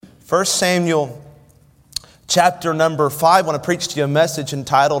1 Samuel chapter number 5. I want to preach to you a message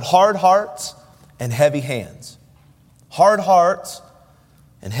entitled Hard Hearts and Heavy Hands. Hard hearts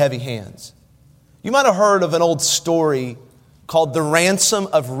and heavy hands. You might have heard of an old story called The Ransom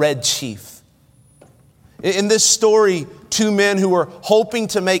of Red Chief. In this story, two men who were hoping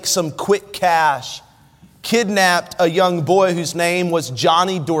to make some quick cash kidnapped a young boy whose name was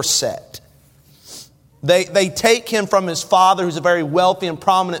Johnny Dorset. They take him from his father, who's a very wealthy and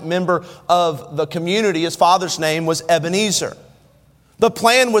prominent member of the community. His father's name was Ebenezer. The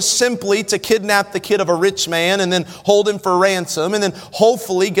plan was simply to kidnap the kid of a rich man and then hold him for ransom and then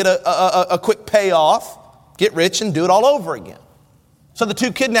hopefully get a quick payoff, get rich and do it all over again. So the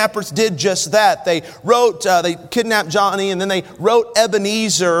two kidnappers did just that. They kidnapped Johnny and then they wrote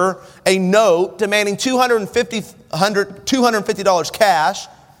Ebenezer a note demanding $250 cash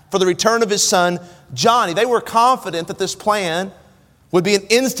for the return of his son, Johnny. They were confident that this plan would be an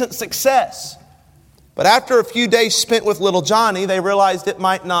instant success. But after a few days spent with little Johnny, they realized it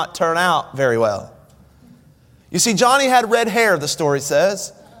might not turn out very well. You see, Johnny had red hair, the story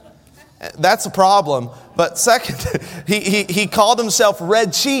says. That's a problem. But second, he called himself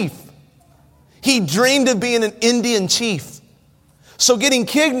Red Chief. He dreamed of being an Indian chief. So getting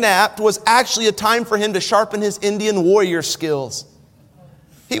kidnapped was actually a time for him to sharpen his Indian warrior skills.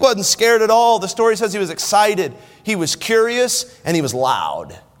 He wasn't scared at all. The story says he was excited. He was curious and he was loud.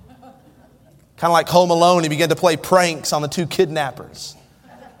 Kind of like Home Alone, he began to play pranks on the two kidnappers.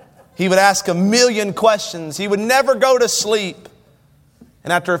 He would ask a million questions. He would never go to sleep.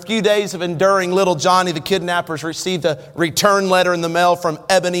 And after a few days of enduring little Johnny, the kidnappers received a return letter in the mail from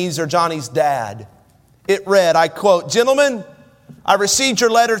Ebenezer, Johnny's dad. It read, I quote, "Gentlemen, I received your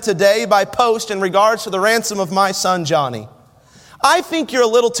letter today by post in regards to the ransom of my son Johnny. I think you're a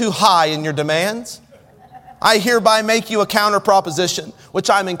little too high in your demands. I hereby make you a counter proposition, which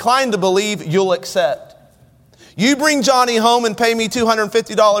I'm inclined to believe you'll accept. You bring Johnny home and pay me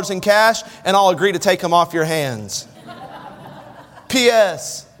 $250 in cash, and I'll agree to take him off your hands.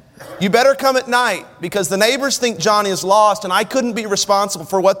 P.S. You better come at night because the neighbors think Johnny is lost, and I couldn't be responsible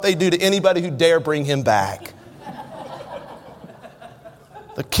for what they do to anybody who dare bring him back."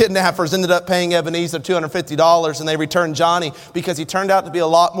 The kidnappers ended up paying Ebenezer $250 and they returned Johnny because he turned out to be a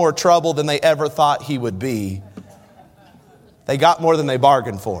lot more trouble than they ever thought he would be. They got more than they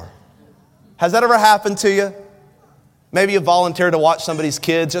bargained for. Has that ever happened to you? Maybe you volunteered to watch somebody's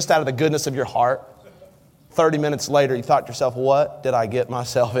kids just out of the goodness of your heart. 30 minutes later, you thought to yourself, what did I get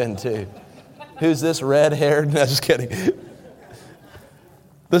myself into? Who's this red-haired? No, just kidding.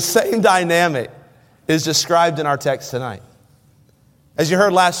 The same dynamic is described in our text tonight. As you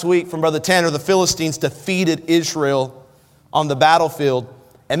heard last week from Brother Tanner, the Philistines defeated Israel on the battlefield,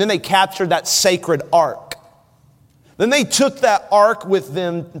 and then they captured that sacred ark. Then they took that ark with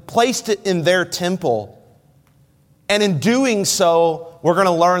them, placed it in their temple, and in doing so, we're going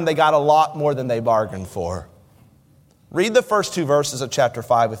to learn they got a lot more than they bargained for. Read the first two verses of chapter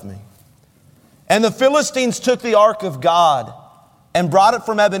 5 with me. "And the Philistines took the ark of God and brought it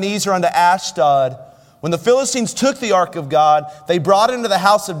from Ebenezer unto Ashdod. When the Philistines took the ark of God, they brought it into the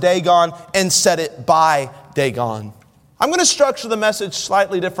house of Dagon and set it by Dagon." I'm going to structure the message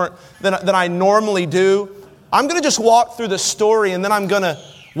slightly different than I normally do. I'm going to just walk through the story and then I'm going to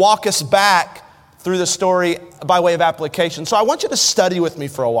walk us back through the story by way of application. So I want you to study with me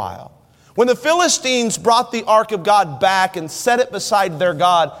for a while. When the Philistines brought the ark of God back and set it beside their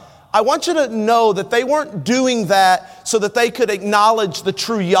God, I want you to know that they weren't doing that so that they could acknowledge the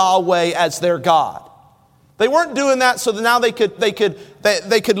true Yahweh as their God. They weren't doing that so that now they could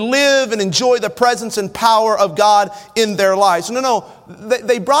live and enjoy the presence and power of God in their lives. No.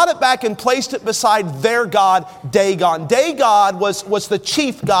 They brought it back and placed it beside their god, Dagon. Dagon was the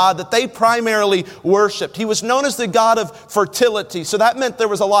chief god that they primarily worshipped. He was known as the god of fertility. So that meant there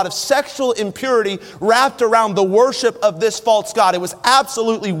was a lot of sexual impurity wrapped around the worship of this false god. It was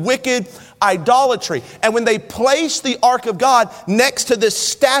absolutely wicked idolatry. And when they placed the ark of God next to this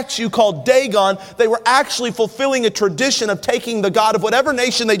statue called Dagon, they were actually fulfilling a tradition of taking the god of whatever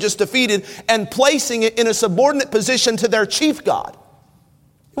nation they just defeated and placing it in a subordinate position to their chief god.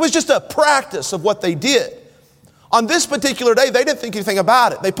 It was just a practice of what they did. On this particular day, they didn't think anything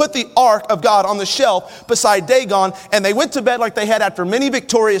about it. They put the ark of God on the shelf beside Dagon, and they went to bed like they had after many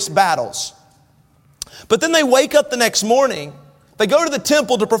victorious battles. But then they wake up the next morning. They go to the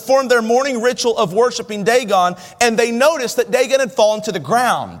temple to perform their morning ritual of worshiping Dagon, and they notice that Dagon had fallen to the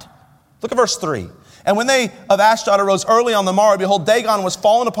ground. Look at verse 3. "And when they of Ashdod arose early on the morrow, behold, Dagon was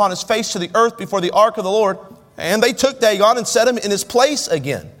fallen upon his face to the earth before the ark of the Lord. And they took Dagon and set him in his place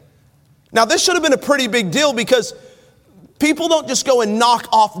again." Now, this should have been a pretty big deal because People don't just go and knock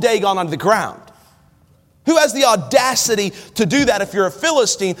off Dagon onto the ground. Who has the audacity to do that if you're a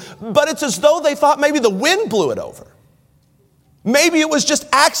Philistine? But it's as though they thought maybe the wind blew it over. Maybe it was just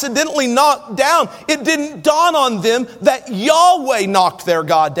accidentally knocked down. It didn't dawn on them that Yahweh knocked their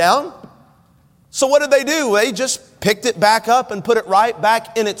God down. So what did they do? They just picked it back up and put it right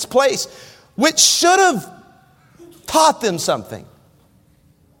back in its place, which should have taught them something.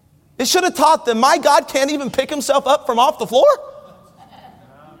 It should have taught them, my God can't even pick himself up from off the floor.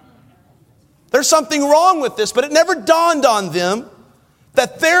 There's something wrong with this, but it never dawned on them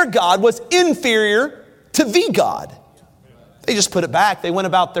that their God was inferior to the God. They just put it back. They went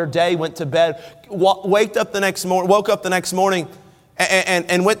about their day, went to bed, woke up the next morning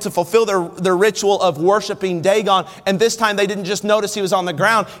and went to fulfill their ritual of worshiping Dagon. And this time they didn't just notice he was on the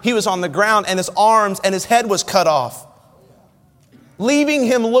ground. He was on the ground and his arms and his head was cut off, leaving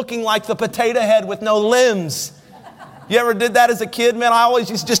him looking like the potato head with no limbs. You ever did that as a kid? Man, I always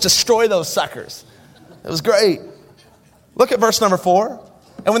used to just destroy those suckers. It was great. Look at verse number 4.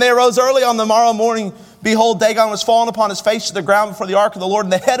 And when they arose early on the morrow morning, behold, Dagon was fallen upon his face to the ground before the ark of the Lord,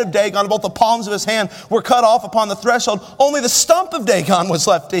 and the head of Dagon, both the palms of his hand, were cut off upon the threshold. Only the stump of Dagon was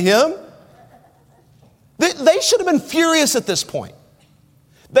left to him. They should have been furious at this point.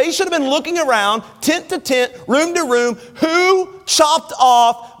 They should have been looking around, tent to tent, room to room, who chopped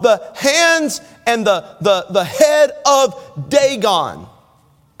off the hands and the head of Dagon.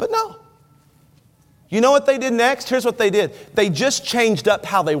 But no. You know what they did next? Here's what they did. They just changed up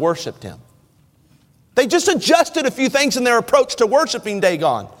how they worshiped him. They just adjusted a few things in their approach to worshiping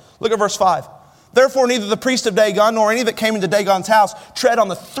Dagon. Look at verse 5. Therefore, neither the priest of Dagon nor any that came into Dagon's house tread on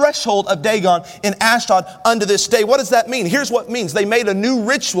the threshold of Dagon in Ashdod unto this day. What does that mean? Here's what it means. They made a new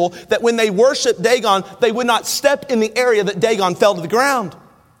ritual that when they worshiped Dagon, they would not step in the area that Dagon fell to the ground.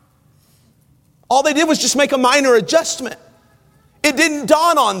 All they did was just make a minor adjustment. It didn't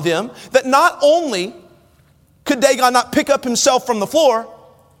dawn on them that not only could Dagon not pick up himself from the floor,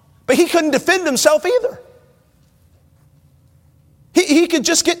 but he couldn't defend himself either. He could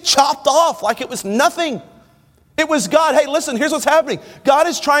just get chopped off like it was nothing. It was God. Hey, listen, here's what's happening. God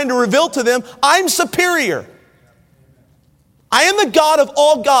is trying to reveal to them, I'm superior. I am the God of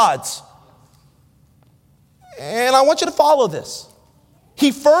all gods. And I want you to follow this.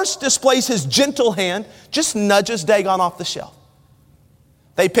 He first displays his gentle hand, just nudges Dagon off the shelf.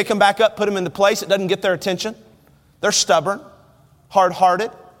 They pick him back up, put him into place. It doesn't get their attention. They're stubborn,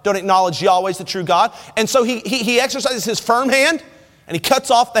 hard-hearted, don't acknowledge Yahweh's the true God. And so he exercises his firm hand, and he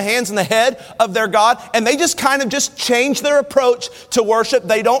cuts off the hands and the head of their God. And they just kind of just change their approach to worship.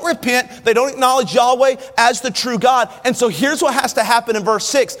 They don't repent. They don't acknowledge Yahweh as the true God. And so here's what has to happen in verse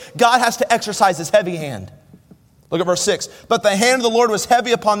 6. God has to exercise his heavy hand. Look at verse 6. But the hand of the Lord was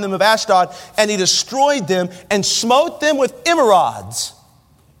heavy upon them of Ashdod, and he destroyed them and smote them with emerods.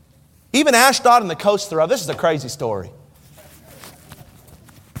 Even Ashdod and the coast thereof. This is a crazy story.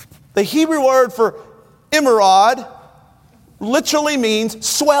 The Hebrew word for emerald literally means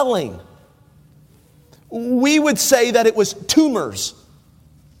swelling. We would say that it was tumors.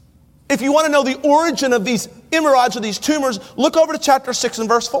 If you want to know the origin of these emerods or these tumors, look over to chapter 6 and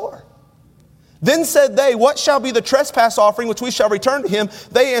verse 4. Then said they, what shall be the trespass offering which we shall return to him?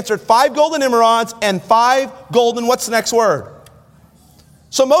 They answered, 5 golden emerods and 5 golden, what's the next word?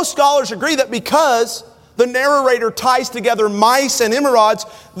 So most scholars agree that because the narrator ties together mice and emerods,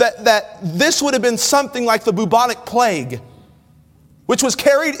 that this would have been something like the bubonic plague, which was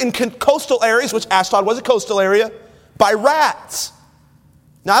carried in coastal areas, which Ashdod was a coastal area, by rats.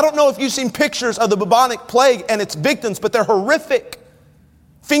 Now, I don't know if you've seen pictures of the bubonic plague and its victims, but they're horrific.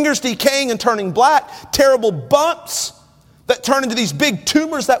 Fingers decaying and turning black, terrible bumps that turn into these big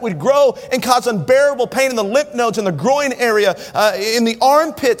tumors that would grow and cause unbearable pain in the lymph nodes, in the groin area, in the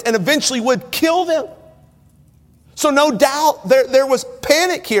armpits, and eventually would kill them. So no doubt there was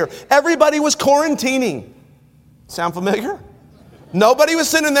panic here. Everybody was quarantining. Sound familiar? Nobody was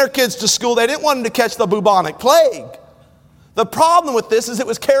sending their kids to school. They didn't want them to catch the bubonic plague. The problem with this is it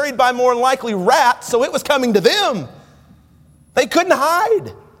was carried by more than likely rats, so it was coming to them. They couldn't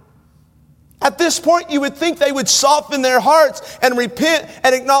hide. At this point, you would think they would soften their hearts and repent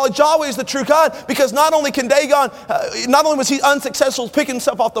and acknowledge Yahweh as the true God, because not only can Dagon, not only was he unsuccessful at picking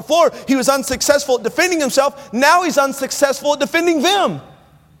himself off the floor, he was unsuccessful at defending himself. Now he's unsuccessful at defending them.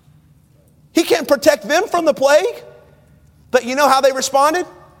 He can't protect them from the plague. But you know how they responded?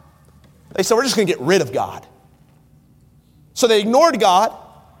 They said, we're just going to get rid of God. So they ignored God.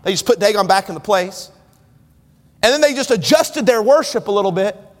 They just put Dagon back in the place. And then they just adjusted their worship a little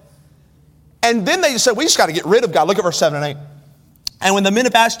bit. And then they just said, we just got to get rid of God. Look at verse 7 and 8. And when the men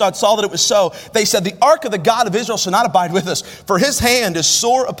of Ashdod saw that it was so, they said, the ark of the God of Israel shall not abide with us, for his hand is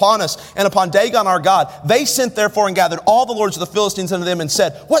sore upon us and upon Dagon our God. They sent therefore and gathered all the lords of the Philistines unto them and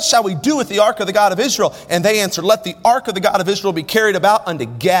said, what shall we do with the ark of the God of Israel? And they answered, let the ark of the God of Israel be carried about unto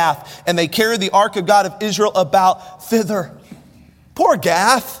Gath. And they carried the ark of God of Israel about thither. Poor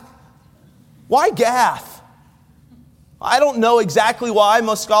Gath. Why Gath? I don't know exactly why.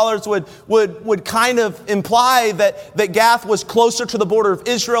 Most scholars would kind of imply that Gath was closer to the border of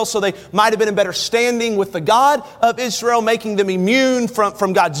Israel, so they might have been in better standing with the God of Israel, making them immune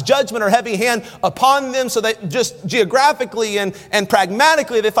from God's judgment or heavy hand upon them. So that just geographically and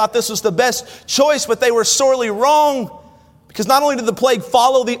pragmatically, they thought this was the best choice, but they were sorely wrong. Because not only did the plague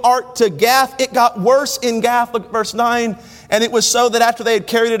follow the ark to Gath, it got worse in Gath. Look at verse 9. And it was so that after they had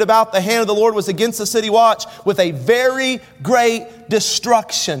carried it about, the hand of the Lord was against the city watch with a very great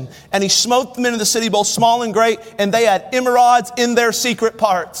destruction. And he smote the men of the city, both small and great, and they had emerods in their secret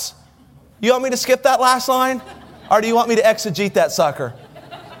parts. You want me to skip that last line? Or do you want me to exegete that sucker?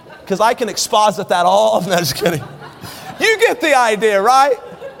 Because I can exposit that all. No, just kidding. You get the idea, right?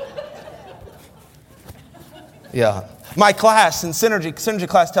 Yeah. My class in synergy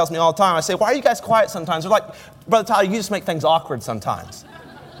class tells me all the time, I say, why are you guys quiet sometimes? They're like, Brother Tyler, you just make things awkward sometimes.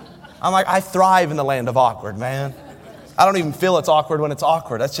 I'm like, I thrive in the land of awkward, man. I don't even feel it's awkward when it's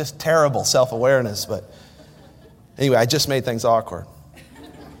awkward. That's just terrible self-awareness. But anyway, I just made things awkward.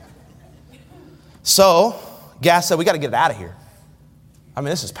 So, Gath said, we got to get it out of here. I mean,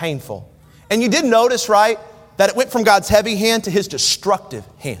 this is painful. And you did notice, right, that it went from God's heavy hand to his destructive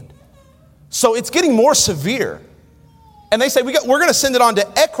hand. So it's getting more severe. And they say, we're going to send it on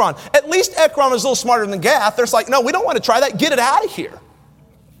to Ekron. At least Ekron was a little smarter than Gath. They're like, no, we don't want to try that. Get it out of here.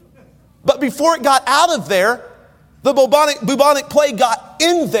 But before it got out of there, the bubonic plague got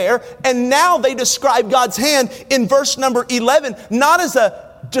in there. And now they describe God's hand in verse number 11, not as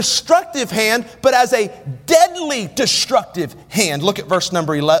a destructive hand, but as a deadly destructive hand. Look at verse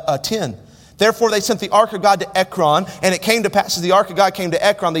number 10. Therefore they sent the ark of God to Ekron, and it came to pass as the ark of God came to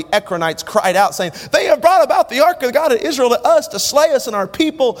Ekron, the Ekronites cried out, saying, they have brought about the ark of the God of Israel to us to slay us and our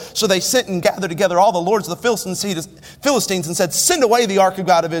people. So they sent and gathered together all the lords of the Philistines and said, send away the ark of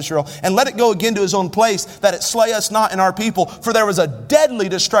God of Israel, and let it go again to his own place, that it slay us not and our people. For there was a deadly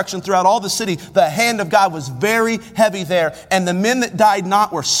destruction throughout all the city. The hand of God was very heavy there, and the men that died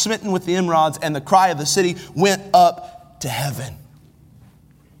not were smitten with the emerods, and the cry of the city went up to heaven.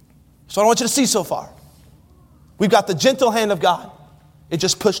 So I want you to see so far. We've got the gentle hand of God. It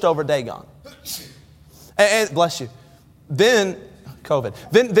just pushed over Dagon. And bless you. Then, COVID.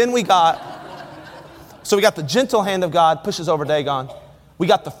 Then we got the gentle hand of God pushes over Dagon. We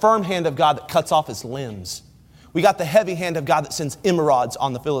got the firm hand of God that cuts off his limbs. We got the heavy hand of God that sends emerods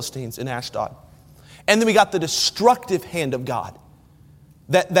on the Philistines in Ashdod. And then we got the destructive hand of God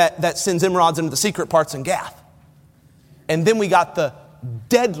that sends emerods into the secret parts in Gath. And then we got the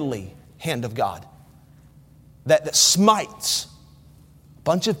deadly hand of God that smites a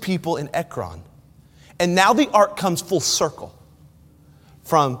bunch of people in Ekron. And now the ark comes full circle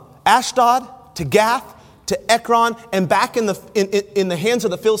from Ashdod to Gath to Ekron and back in the hands of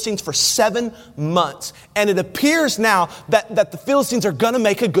the Philistines for 7 months. And it appears now that the Philistines are going to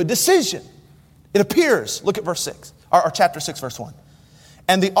make a good decision. It appears. Look at verse 6, or chapter 6, verse 1.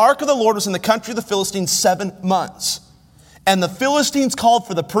 And the ark of the Lord was in the country of the Philistines 7 months. And the Philistines called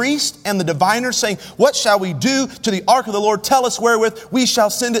for the priest and the diviners, saying, what shall we do to the ark of the Lord? Tell us wherewith we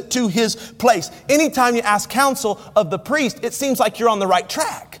shall send it to his place. Anytime you ask counsel of the priest, it seems like you're on the right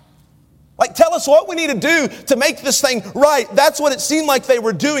track. Like, tell us what we need to do to make this thing right. That's what it seemed like they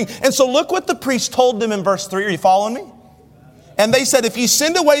were doing. And so look what the priest told them in verse 3. Are you following me? And they said, if ye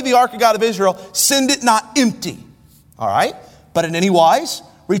send away the ark of God of Israel, send it not empty. All right? But in any wise,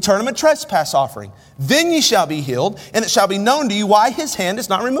 return him a trespass offering. Then ye shall be healed, and it shall be known to you why his hand is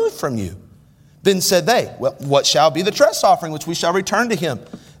not removed from you. Then said they, well, what shall be the trespass offering which we shall return to him?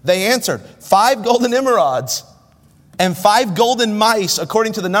 They answered, 5 golden emerods and 5 golden mice,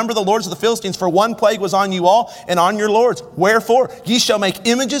 according to the number of the lords of the Philistines, for 1 plague was on you all and on your lords. Wherefore ye shall make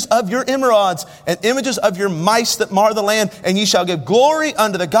images of your emerods and images of your mice that mar the land, and ye shall give glory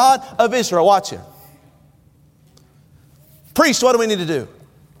unto the God of Israel. Watch here. Priest, what do we need to do?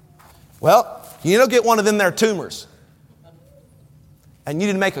 Well, you need to get one of them there tumors. And you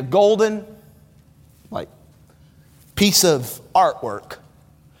need to make a golden, piece of artwork.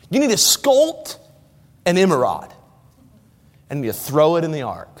 You need to sculpt an emerald. And you throw it in the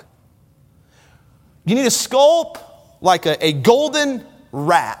ark. You need to sculpt a golden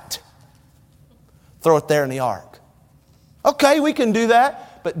rat. Throw it there in the ark. Okay, we can do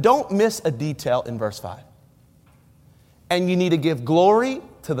that. But don't miss a detail in verse 5. and you need to give glory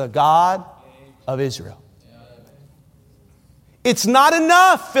to the God of Israel. It's not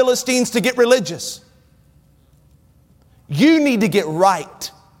enough, Philistines, to get religious. You need to get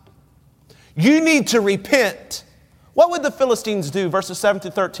right. You need to repent. What would the Philistines do? Verses 7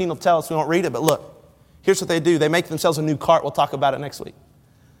 through 13 will tell us. We won't read it, but look. Here's what they do. They make themselves a new cart. We'll talk about it next week.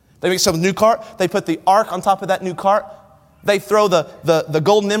 They make themselves a new cart. They put the ark on top of that new cart. They throw the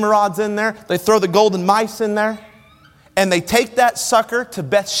golden emerods in there. They throw the golden mice in there. And they take that sucker to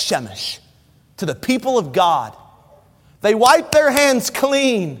Beth Shemesh, to the people of God. They wipe their hands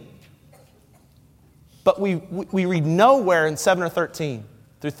clean. But we read nowhere in 7 or 13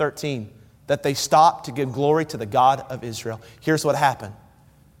 through 13 that they stopped to give glory to the God of Israel. Here's what happened.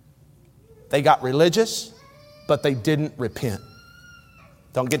 They got religious, but they didn't repent.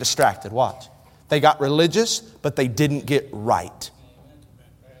 Don't get distracted. Watch. They got religious, but they didn't get right.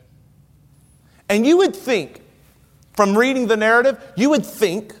 And you would think, from reading the narrative, you would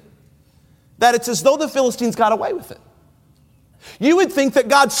think that it's as though the Philistines got away with it. You would think that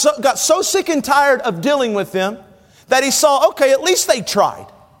God got so sick and tired of dealing with them that he saw, okay, at least they tried.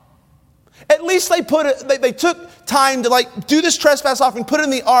 At least they took time to do this trespass offering, put it in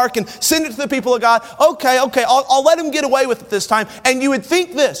the ark and send it to the people of God. Okay, I'll let them get away with it this time. And you would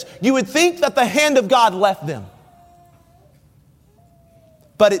think this. You would think that the hand of God left them.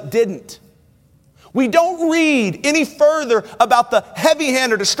 But it didn't. We don't read any further about the heavy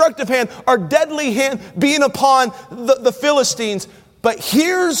hand or destructive hand or deadly hand being upon the Philistines. But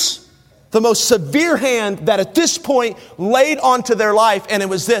here's the most severe hand that at this point laid onto their life, and it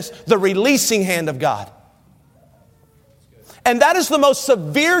was this, the releasing hand of God. And that is the most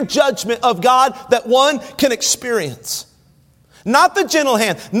severe judgment of God that one can experience. Not the gentle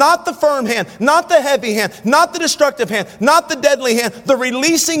hand, not the firm hand, not the heavy hand, not the destructive hand, not the deadly hand, the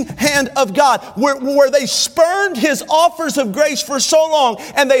releasing hand of God, where they spurned his offers of grace for so long,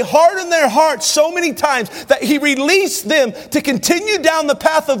 and they hardened their hearts so many times that he released them to continue down the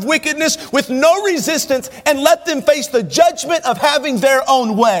path of wickedness with no resistance and let them face the judgment of having their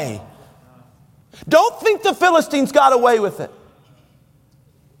own way. Don't think the Philistines got away with it.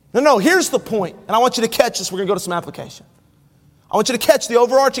 No, here's the point, and I want you to catch this. We're going to go to some application. I want you to catch the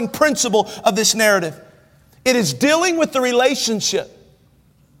overarching principle of this narrative. It is dealing with the relationship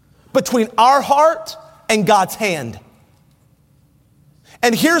between our heart and God's hand.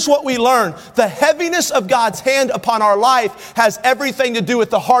 And here's what we learn. The heaviness of God's hand upon our life has everything to do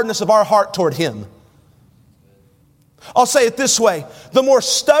with the hardness of our heart toward him. I'll say it this way. The more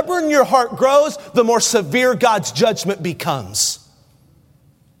stubborn your heart grows, the more severe God's judgment becomes.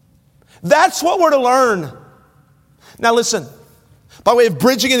 That's what we're to learn. Now listen. By way of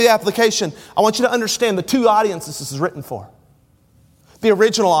bridging into the application, I want you to understand the two audiences this is written for. The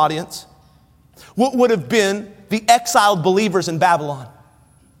original audience would have been the exiled believers in Babylon.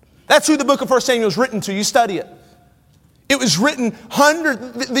 That's who the book of 1 Samuel was written to. You study it. It was written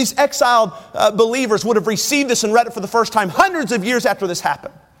these exiled believers would have received this and read it for the first time hundreds of years after this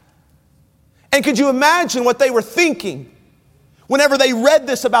happened. And could you imagine what they were thinking? Whenever they read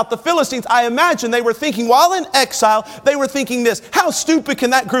this about the Philistines, I imagine they were thinking, while in exile, they were thinking this, how stupid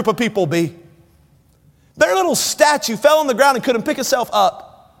can that group of people be? Their little statue fell on the ground and couldn't pick itself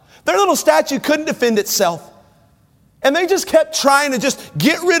up. Their little statue couldn't defend itself. And they just kept trying to just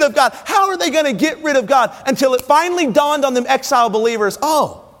get rid of God. How are they going to get rid of God? Until it finally dawned on them exiled believers,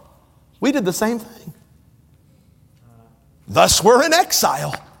 oh, we did the same thing. Thus we're in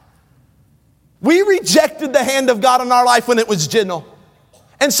exile. We rejected the hand of God in our life when it was gentle.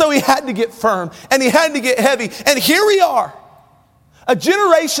 And so he had to get firm and he had to get heavy. And here we are, a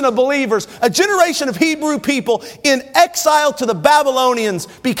generation of believers, a generation of Hebrew people in exile to the Babylonians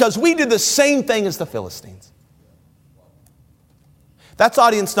because we did the same thing as the Philistines. That's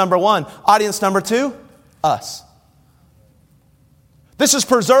audience number one. Audience number two, us. This is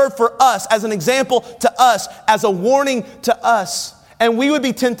preserved for us as an example to us, as a warning to us. And we would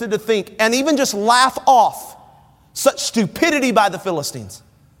be tempted to think and even just laugh off such stupidity by the Philistines.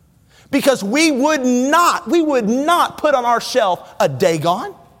 Because we would not put on our shelf a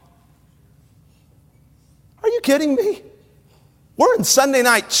Dagon. Are you kidding me? We're in Sunday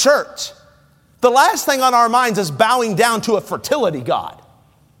night church. The last thing on our minds is bowing down to a fertility god.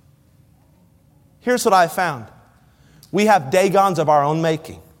 Here's what I found. We have Dagons of our own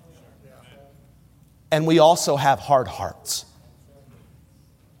making. And we also have hard hearts.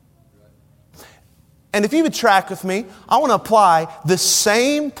 And if you would track with me, I want to apply the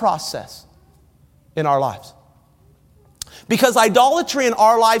same process in our lives. Because idolatry in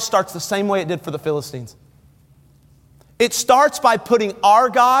our life starts the same way it did for the Philistines. It starts by putting our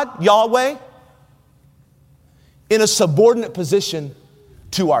God, Yahweh, in a subordinate position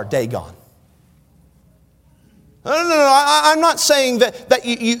to our Dagon. No. I'm not saying that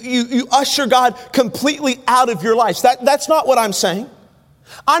you usher God completely out of your life. That's not what I'm saying.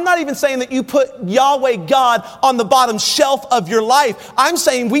 I'm not even saying that you put Yahweh God on the bottom shelf of your life. I'm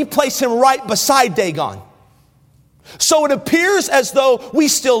saying we place him right beside Dagon. So it appears as though we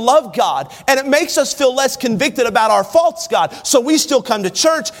still love God, and it makes us feel less convicted about our faults, God. So we still come to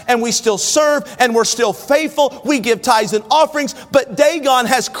church, and we still serve, and we're still faithful. We give tithes and offerings, but Dagon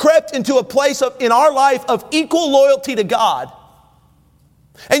has crept into a place in our life of equal loyalty to God.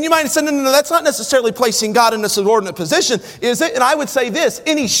 And you might say, no, that's not necessarily placing God in a subordinate position, is it? And I would say this,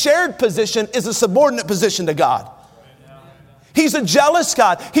 any shared position is a subordinate position to God. He's a jealous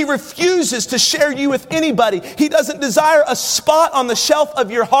God. He refuses to share you with anybody. He doesn't desire a spot on the shelf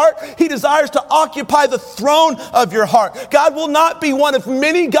of your heart. He desires to occupy the throne of your heart. God will not be one of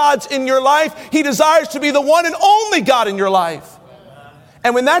many gods in your life. He desires to be the one and only God in your life.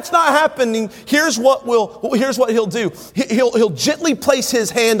 And when that's not happening, here's what he'll do. He'll gently place his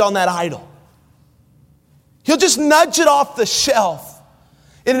hand on that idol. He'll just nudge it off the shelf.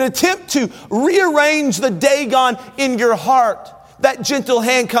 In an attempt to rearrange the Dagon in your heart, that gentle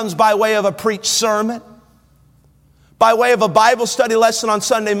hand comes by way of a preached sermon, by way of a Bible study lesson on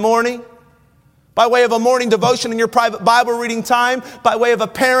Sunday morning, by way of a morning devotion in your private Bible reading time, by way of a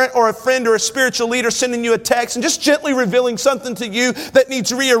parent or a friend or a spiritual leader sending you a text and just gently revealing something to you that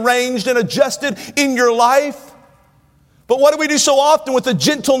needs rearranged and adjusted in your life. But what do we do so often with the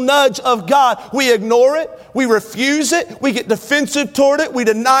gentle nudge of God? We ignore it. We refuse it. We get defensive toward it. We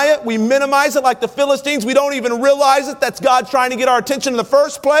deny it. We minimize it like the Philistines. We don't even realize it. That's God trying to get our attention in the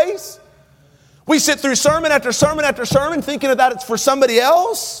first place. We sit through sermon after sermon after sermon thinking that it's for somebody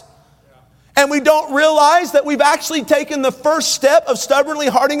else. And we don't realize that we've actually taken the first step of stubbornly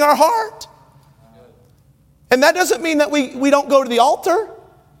hardening our heart. And that doesn't mean that we don't go to the altar.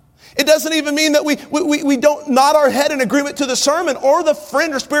 It doesn't even mean that we don't nod our head in agreement to the sermon or the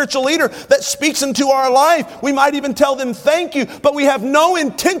friend or spiritual leader that speaks into our life. We might even tell them thank you, but we have no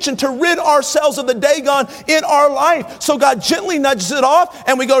intention to rid ourselves of the Dagon in our life. So God gently nudges it off,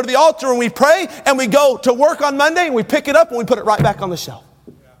 and we go to the altar and we pray, and we go to work on Monday and we pick it up and we put it right back on the shelf.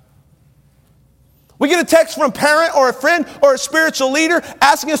 We get a text from a parent or a friend or a spiritual leader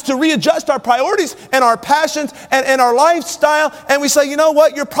asking us to readjust our priorities and our passions and our lifestyle. And we say, you know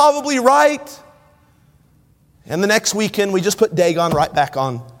what, you're probably right. And the next weekend, we just put Dagon right back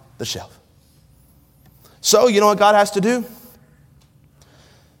on the shelf. So, you know what God has to do?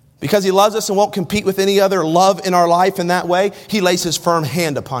 Because he loves us and won't compete with any other love in our life in that way, he lays his firm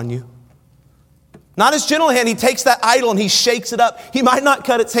hand upon you. Not his gentle hand. He takes that idol and he shakes it up. He might not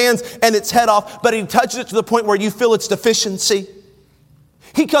cut its hands and its head off, but he touches it to the point where you feel its deficiency.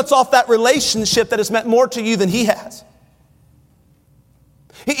 He cuts off that relationship that has meant more to you than he has.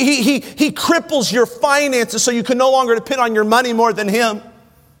 He cripples your finances so you can no longer depend on your money more than him.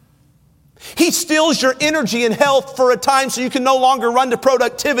 He steals your energy and health for a time so you can no longer run to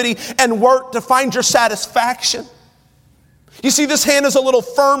productivity and work to find your satisfaction. You see, this hand is a little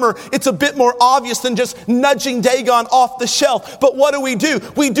firmer. It's a bit more obvious than just nudging Dagon off the shelf. But what do?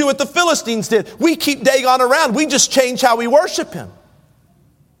 We do what the Philistines did. We keep Dagon around. We just change how we worship him.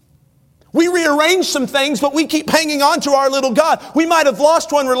 We rearrange some things, but we keep hanging on to our little God. We might have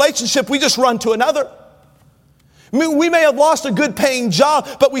lost one relationship. We just run to another. We may have lost a good paying job,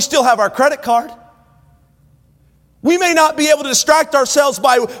 but we still have our credit card. We may not be able to distract ourselves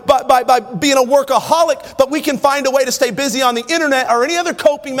by being a workaholic, but we can find a way to stay busy on the internet or any other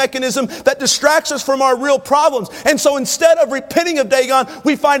coping mechanism that distracts us from our real problems. And so instead of repenting of Dagon,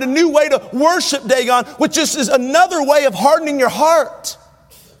 we find a new way to worship Dagon, which just is another way of hardening your heart.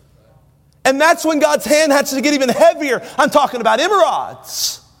 And that's when God's hand has to get even heavier. I'm talking about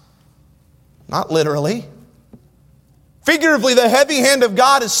emerods. Not literally. Figuratively, the heavy hand of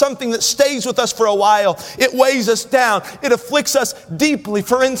God is something that stays with us for a while. It weighs us down. It afflicts us deeply.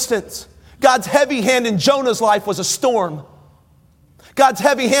 For instance, God's heavy hand in Jonah's life was a storm. God's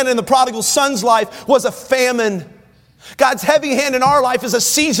heavy hand in the prodigal son's life was a famine. God's heavy hand in our life is a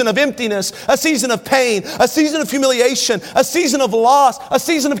season of emptiness, a season of pain, a season of humiliation, a season of loss, a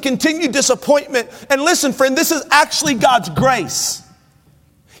season of continued disappointment. And listen, friend, this is actually God's grace.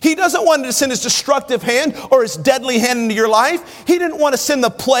 He doesn't want to send his destructive hand or his deadly hand into your life. He didn't want to send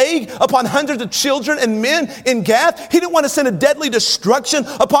the plague upon hundreds of children and men in Gath. He didn't want to send a deadly destruction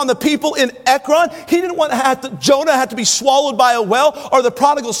upon the people in Ekron. He didn't want Jonah had to be swallowed by a whale or the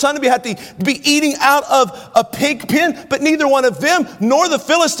prodigal son to be eating out of a pig pen. But neither one of them nor the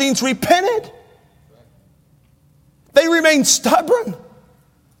Philistines repented. They remained stubborn.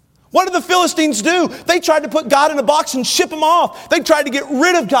 What did the Philistines do? They tried to put God in a box and ship him off. They tried to get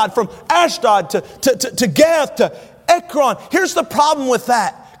rid of God from Ashdod to Gath to Ekron. Here's the problem with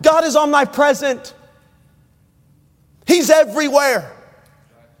that. God is omnipresent. He's everywhere.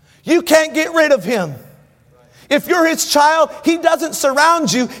 You can't get rid of him. If you're his child, he doesn't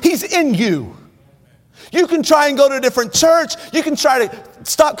surround you. He's in you. You can try and go to a different church. You can try to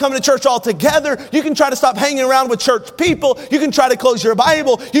stop coming to church altogether. You can try to stop hanging around with church people. You can try to close your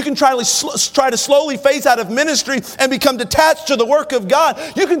Bible. You can try to slowly phase out of ministry and become detached to the work of God.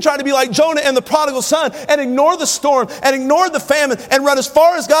 You can try to be like Jonah and the prodigal son and ignore the storm and ignore the famine and run as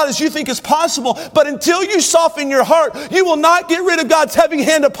far as God as you think is possible. But until you soften your heart, you will not get rid of God's heavy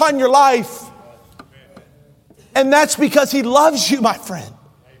hand upon your life. And that's because he loves you, my friend.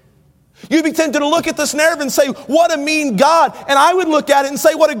 You'd be tempted to look at this narrative and say, what a mean God. And I would look at it and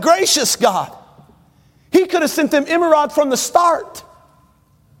say, what a gracious God. He could have sent them Emerald from the start.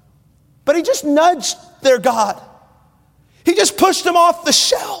 But he just nudged their God. He just pushed them off the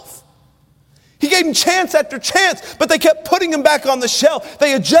shelf. He gave them chance after chance, but they kept putting him back on the shelf.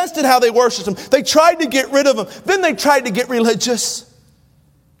 They adjusted how they worshiped him. They tried to get rid of him. Then they tried to get religious.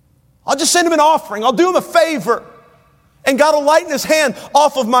 I'll just send him an offering. I'll do him a favor. And God will lighten his hand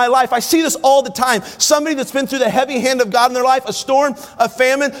off of my life. I see this all the time. Somebody that's been through the heavy hand of God in their life, a storm, a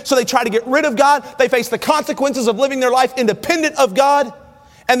famine, so they try to get rid of God. They face the consequences of living their life independent of God.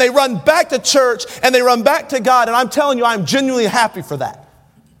 And they run back to church and they run back to God. And I'm telling you, I'm genuinely happy for that.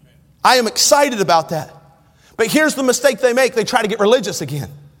 I am excited about that. But here's the mistake they make. They try to get religious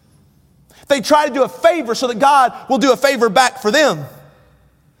again. They try to do a favor so that God will do a favor back for them.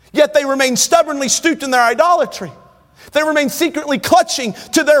 Yet they remain stubbornly stooped in their idolatry. They remain secretly clutching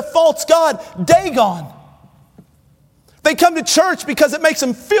to their false god, Dagon. They come to church because it makes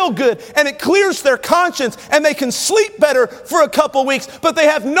them feel good and it clears their conscience and they can sleep better for a couple weeks, but they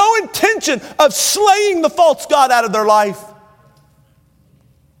have no intention of slaying the false god out of their life.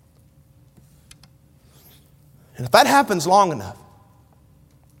 And if that happens long enough,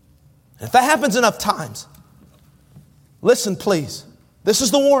 and if that happens enough times, listen please, this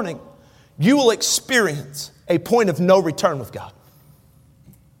is the warning. You will experience a point of no return with God,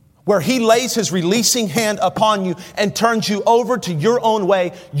 where he lays his releasing hand upon you and turns you over to your own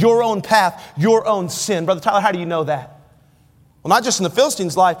way, your own path, your own sin. Brother Tyler, how do you know that? Well, not just in the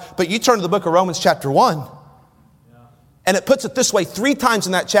Philistines' life, but you turn to the book of Romans chapter 1. And it puts it this way 3 times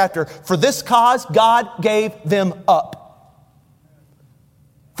in that chapter. For this cause, God gave them up.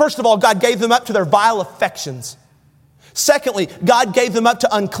 First of all, God gave them up to their vile affections. Secondly, God gave them up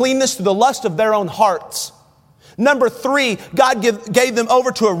to uncleanness through the lust of their own hearts. Number 3, God gave them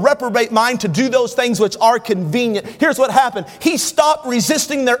over to a reprobate mind to do those things which are convenient. Here's what happened. He stopped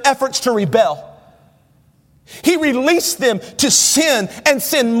resisting their efforts to rebel. He released them to sin and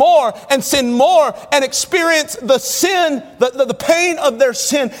sin more and experience the sin, the pain of their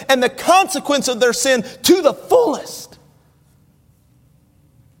sin and the consequence of their sin to the fullest.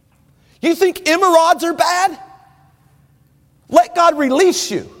 You think emerods are bad? Let God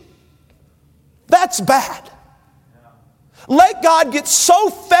release you. That's bad. Let God get so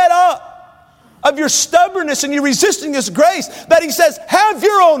fed up of your stubbornness and you resisting His grace that He says, have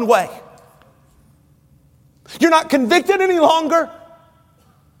your own way. You're not convicted any longer.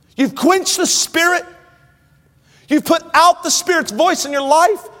 You've quenched the Spirit. You've put out the Spirit's voice in your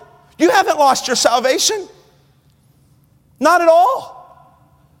life. You haven't lost your salvation. Not at all.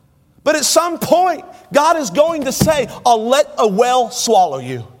 But at some point, God is going to say, I'll let a well swallow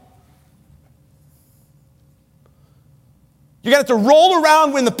you. You're going to have to roll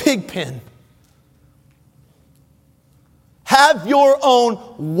around in the pig pen. Have your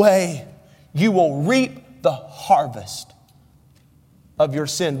own way. You will reap the harvest of your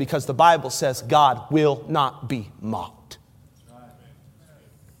sin because the Bible says God will not be mocked.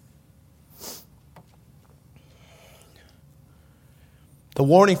 The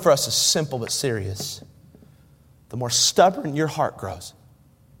warning for us is simple but serious. The more stubborn your heart grows,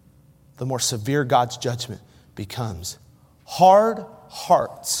 the more severe God's judgment becomes. Hard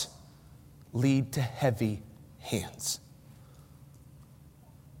hearts lead to heavy hands.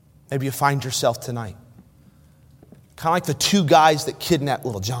 Maybe you find yourself tonight kind of like the 2 guys that kidnapped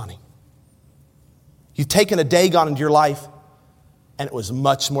little Johnny. You've taken a Dagon into your life, and it was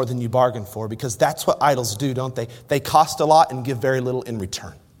much more than you bargained for, because that's what idols do, don't they? They cost a lot and give very little in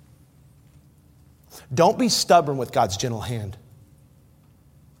return. Don't be stubborn with God's gentle hand.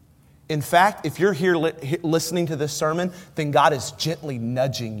 In fact, if you're here listening to this sermon, then God is gently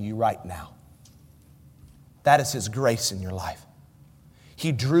nudging you right now. That is His grace in your life.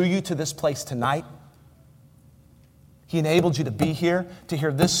 He drew you to this place tonight. He enabled you to be here, to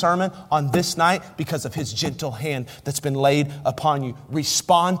hear this sermon on this night because of His gentle hand that's been laid upon you.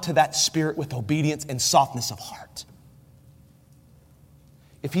 Respond to that Spirit with obedience and softness of heart.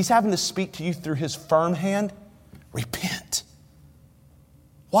 If He's having to speak to you through His firm hand, repent.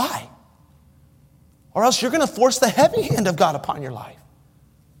 Why? Or else you're going to force the heavy hand of God upon your life.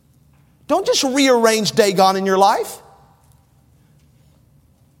 Don't just rearrange Dagon in your life.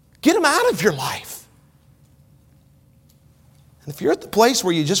 Get him out of your life. And if you're at the place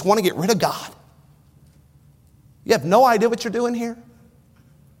where you just want to get rid of God, you have no idea what you're doing here.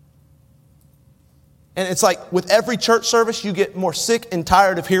 And it's like with every church service, you get more sick and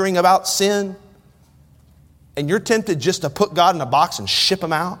tired of hearing about sin. And you're tempted just to put God in a box and ship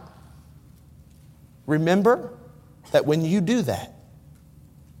Him out. Remember that when you do that,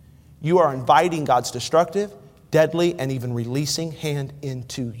 you are inviting God's destructive, deadly, and even releasing hand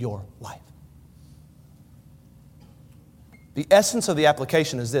into your life. The essence of the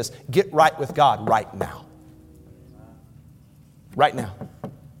application is this: get right with God right now. Right now.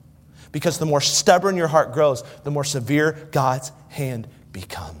 Because the more stubborn your heart grows, the more severe God's hand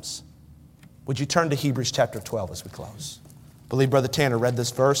becomes. Would you turn to Hebrews chapter 12 as we close? I believe Brother Tanner read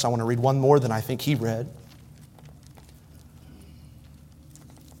this verse. I want to read one more than I think he read.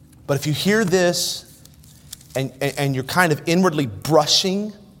 But if you hear this and you're kind of inwardly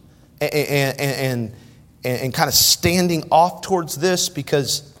brushing and kind of standing off towards this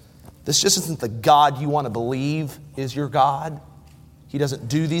because this just isn't the God you want to believe is your God. He doesn't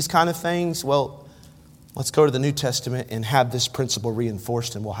do these kind of things. Well, let's go to the New Testament and have this principle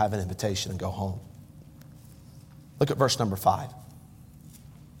reinforced, and we'll have an invitation and go home. Look at verse number 5.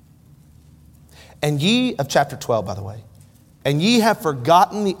 And ye, of chapter 12, by the way, and ye have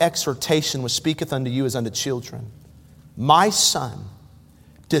forgotten the exhortation which speaketh unto you as unto children. My son,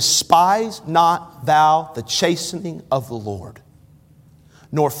 despise not thou the chastening of the Lord,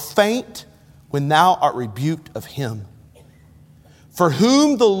 nor faint when thou art rebuked of Him. For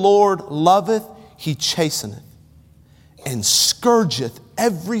whom the Lord loveth, He chasteneth, and scourgeth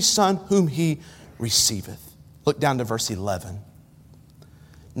every son whom He receiveth. Look down to verse 11.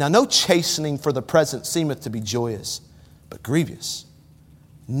 Now no chastening for the present seemeth to be joyous, but grievous.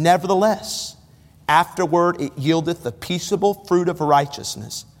 Nevertheless, afterward it yieldeth the peaceable fruit of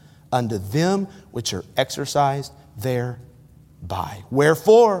righteousness unto them which are exercised thereby.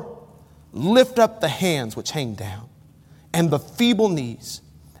 Wherefore, lift up the hands which hang down, and the feeble knees,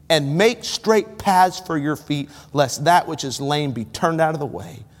 and make straight paths for your feet, lest that which is lame be turned out of the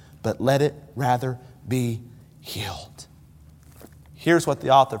way, but let it rather be healed. Here's what the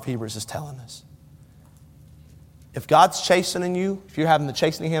author of Hebrews is telling us. If God's chastening you, if you're having the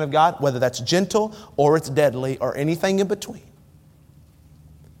chastening hand of God, whether that's gentle or it's deadly or anything in between,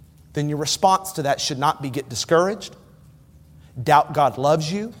 then your response to that should not be get discouraged, doubt God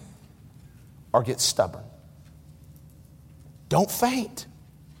loves you, or get stubborn. Don't faint.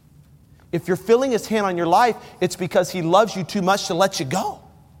 If you're feeling His hand on your life, it's because He loves you too much to let you go.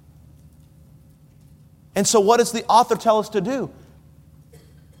 And so what does the author tell us to do?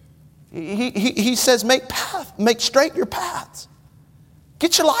 He says, make straight your paths.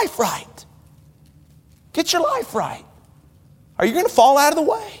 Get your life right. Get your life right. Are you going to fall out of the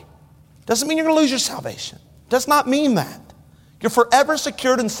way? Doesn't mean you're going to lose your salvation. Does not mean that. You're forever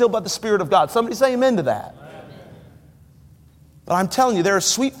secured and sealed by the Spirit of God. Somebody say amen to that. But I'm telling you, there is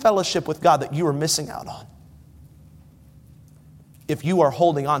sweet fellowship with God that you are missing out on if you are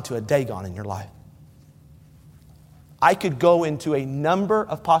holding on to a Dagon in your life. I could go into a number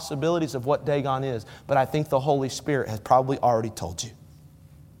of possibilities of what Dagon is, but I think the Holy Spirit has probably already told you.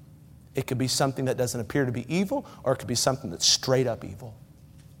 It could be something that doesn't appear to be evil, or it could be something that's straight up evil.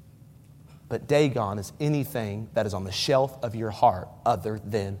 But Dagon is anything that is on the shelf of your heart other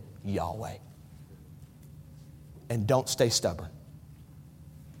than Yahweh. And don't stay stubborn.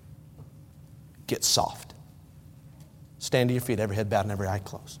 Get soft. Stand to your feet, every head bowed and every eye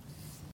closed.